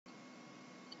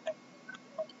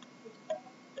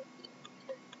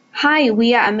Hi,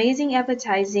 we are Amazing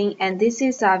Advertising, and this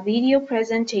is our video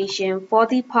presentation for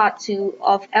the part 2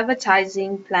 of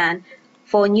advertising plan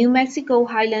for New Mexico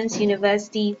Highlands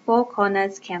University Four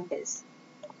Corners campus.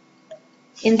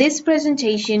 In this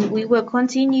presentation, we will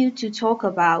continue to talk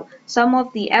about some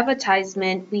of the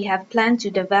advertisement we have planned to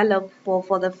develop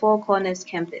for the Four Corners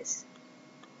campus.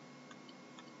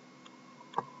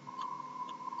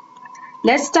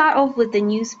 Let's start off with the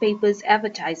newspaper's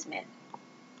advertisement.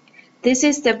 This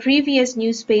is the previous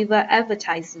newspaper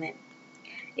advertisement.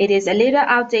 It is a little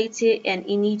outdated and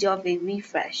in need of a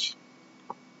refresh.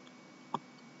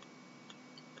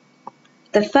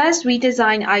 The first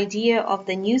redesign idea of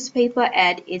the newspaper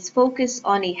ad is focused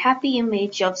on a happy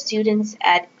image of students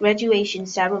at graduation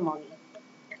ceremony.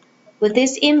 With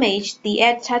this image, the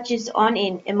ad touches on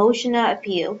an emotional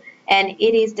appeal, and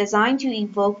it is designed to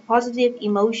evoke positive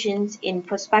emotions in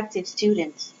prospective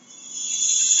students.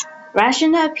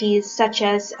 Rational appeals such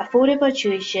as affordable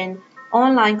tuition,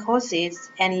 online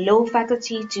courses, and low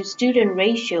faculty-to-student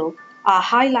ratio are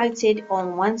highlighted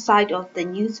on one side of the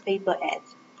newspaper ad.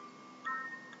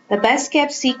 The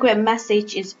best-kept secret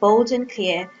message is bold and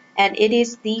clear, and it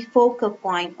is the focal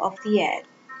point of the ad.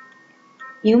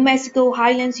 New Mexico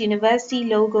Highlands University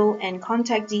logo and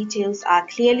contact details are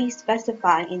clearly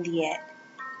specified in the ad.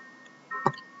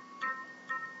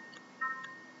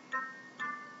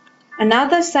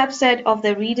 Another subset of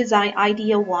the redesign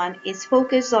idea 1 is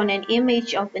focused on an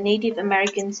image of the Native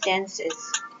American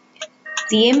dancers.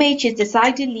 The image is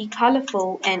decidedly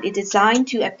colorful and is designed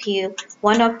to appeal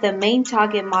one of the main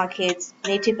target markets,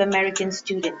 Native American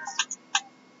students.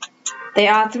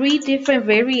 There are 3 different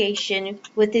variations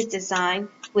with this design,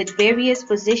 with various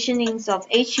positionings of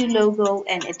HU logo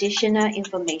and additional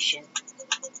information.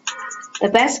 The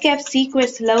best kept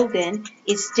secret slogan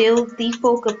is still the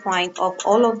focal point of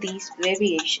all of these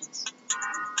variations.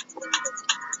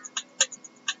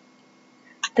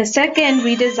 The second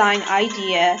redesign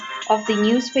idea of the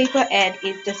newspaper ad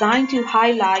is designed to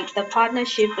highlight the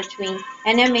partnership between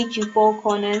NMHU Four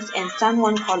Corners and San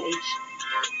Juan College.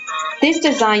 This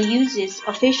design uses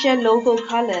official logo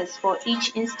colors for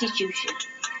each institution,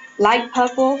 light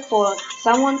purple for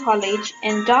San Juan College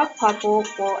and dark purple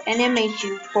for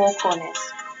NMHU Four Corners.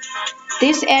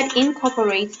 This ad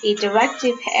incorporates a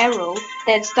directive arrow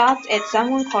that starts at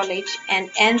San Juan College and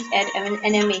ends at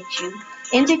NMHU,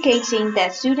 indicating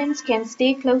that students can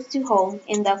stay close to home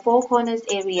in the Four Corners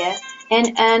area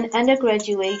and earn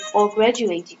undergraduate or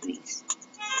graduate degrees.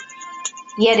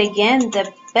 Yet again,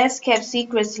 the best kept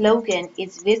secret slogan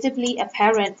is visibly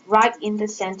apparent right in the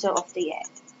center of the ad.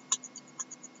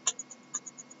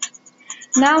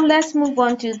 Now let's move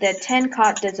on to the 10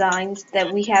 card designs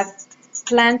that we have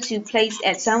planned to place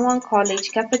at San Juan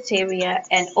College cafeteria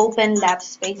and open lab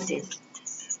spaces.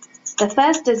 The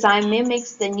first design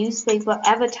mimics the newspaper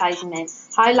advertisement,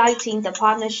 highlighting the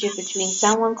partnership between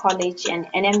San Juan College and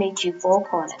NMHU Four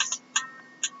Corners.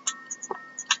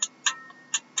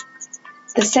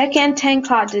 The second 10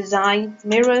 card design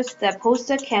mirrors the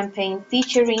poster campaign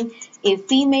featuring a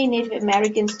female Native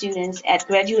American student at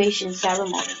graduation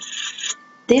ceremony.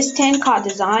 This 10 card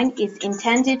design is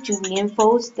intended to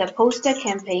reinforce the poster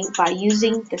campaign by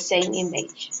using the same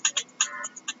image.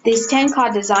 This 10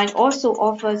 card design also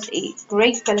offers a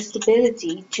great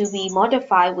flexibility to be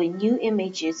modified with new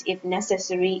images if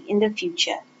necessary in the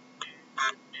future.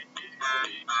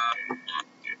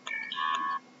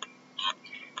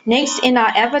 Next in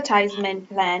our advertisement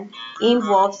plan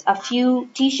involves a few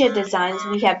t-shirt designs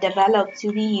we have developed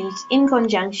to be used in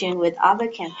conjunction with other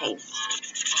campaigns.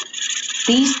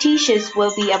 These t-shirts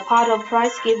will be a part of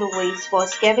prize giveaways for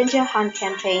scavenger hunt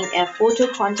campaign and photo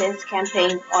contest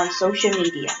campaign on social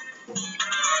media.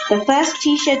 The first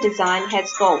t-shirt design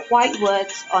has got white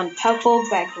words on purple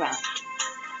background.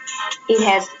 It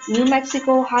has New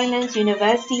Mexico Highlands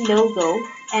University logo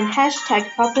and hashtag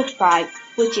Purple Pride,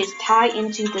 which is tied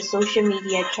into the social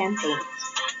media campaigns.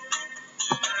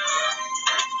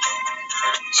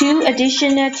 2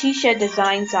 additional t-shirt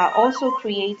designs are also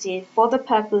created for the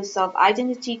purpose of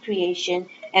identity creation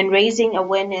and raising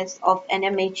awareness of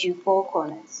NMHU Four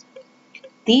Corners.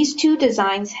 These 2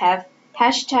 designs have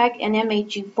hashtag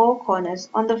NMHU Four Corners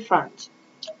on the front.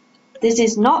 This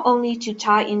is not only to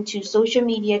tie into social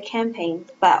media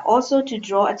campaigns, but also to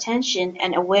draw attention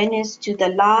and awareness to the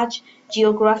large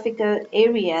geographical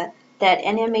area that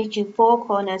NMHU Four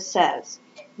Corners serves: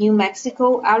 New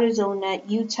Mexico, Arizona,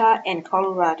 Utah, and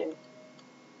Colorado.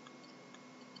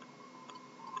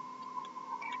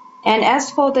 And as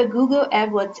for the Google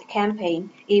AdWords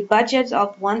campaign, a budget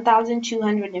of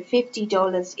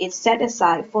 $1,250 is set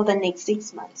aside for the next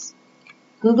 6 months.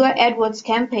 Google AdWords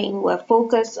campaigns were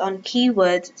focused on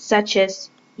keywords such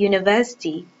as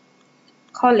university,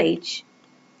 college,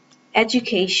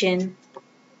 education,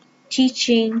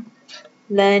 teaching,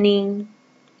 learning,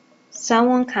 San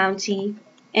Juan County,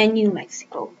 and New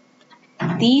Mexico.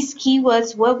 These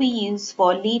keywords will be used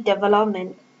for lead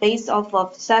development based off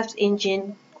of search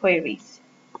engine queries.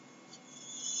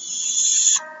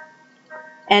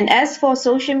 And as for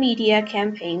social media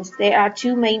campaigns, there are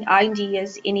two main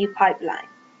ideas in a pipeline.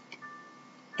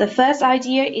 The first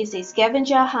idea is a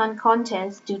scavenger hunt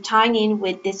contest to tie in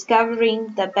with discovering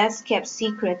the best kept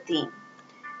secret theme.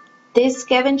 This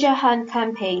scavenger hunt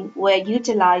campaign will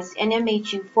utilize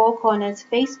NMHU Four Corners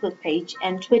Facebook page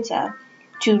and Twitter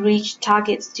to reach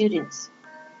target students.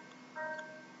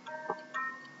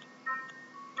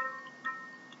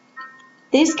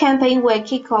 This campaign will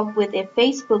kick off with a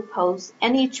Facebook post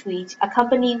and a tweet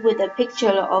accompanied with a picture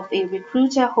of a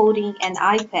recruiter holding an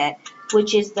iPad,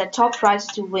 which is the top prize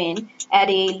to win, at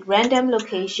a random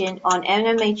location on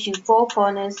NMHU Four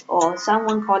Corners or San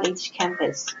Juan College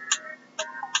campus.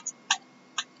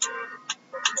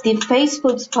 The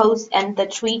Facebook post and the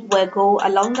tweet will go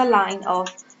along the line of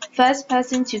first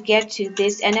person to get to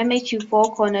this NMHU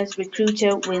Four Corners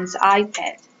recruiter wins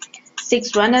iPad.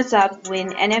 6 runners-up win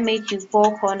NMHU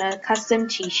Four Corner custom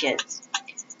t-shirts.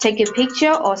 Take a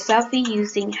picture or selfie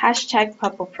using hashtag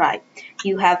Purple Pride.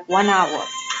 You have 1 hour.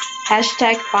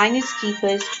 Hashtag Finders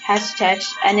Keepers, hashtag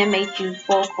NMHU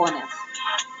Four Corners.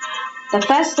 The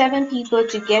first 7 people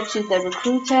to get to the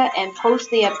recruiter and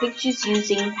post their pictures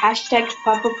using hashtag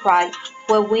Purple Pride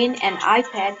will win an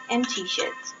iPad and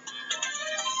t-shirts.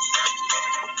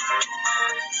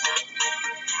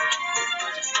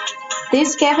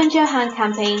 This scavenger hunt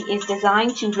campaign is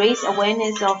designed to raise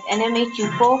awareness of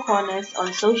NMHU Four Corners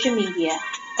on social media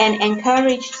and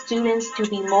encourage students to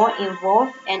be more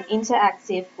involved and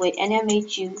interactive with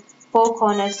NMHU Four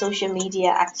Corners social media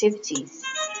activities.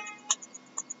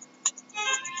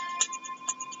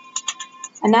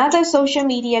 Another social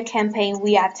media campaign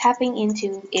we are tapping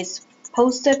into is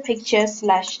poster picture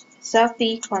 /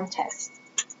 selfie contest.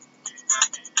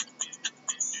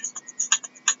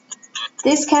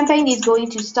 This campaign is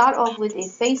going to start off with a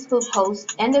Facebook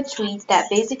post and a tweet that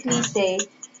basically say,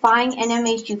 find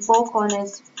NMHU Four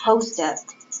Corners poster,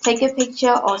 take a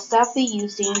picture or selfie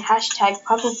using hashtag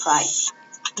Purple Pride,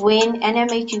 win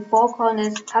NMHU Four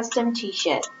Corners custom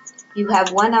t-shirt. You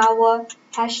have 1 hour,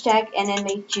 hashtag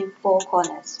NMHU Four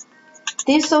Corners.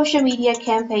 This social media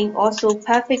campaign also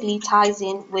perfectly ties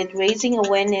in with raising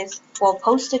awareness for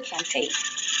poster campaign.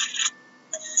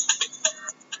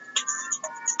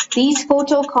 These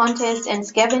photo contests and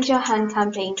scavenger hunt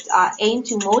campaigns are aimed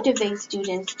to motivate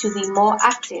students to be more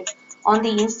active on the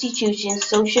institution's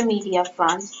social media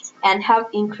front and help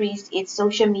increase its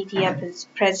social media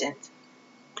presence.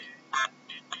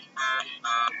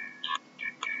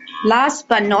 Last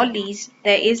but not least,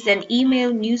 there is an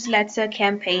email newsletter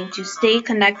campaign to stay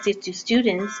connected to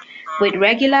students with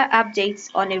regular updates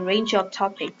on a range of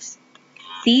topics.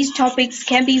 These topics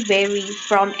can be varied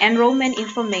from enrollment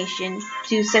information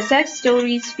to success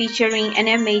stories featuring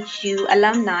NMHU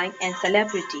alumni and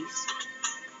celebrities.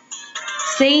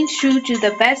 Staying true to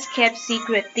the best kept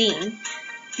secret theme,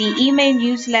 the email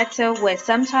newsletter will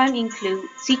sometimes include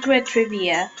secret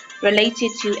trivia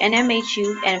related to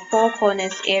NMHU and Four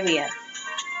Corners area.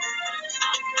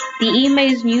 The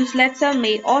email newsletter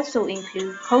may also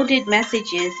include coded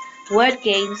messages, word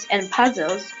games, and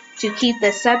puzzles to keep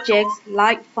the subjects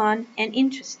light, fun, and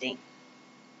interesting.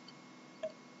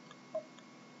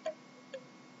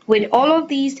 With all of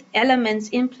these elements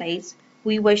in place,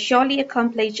 we will surely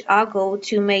accomplish our goal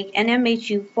to make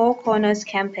NMHU Four Corners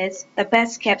campus the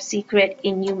best kept secret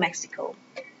in New Mexico.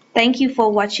 Thank you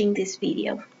for watching this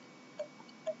video.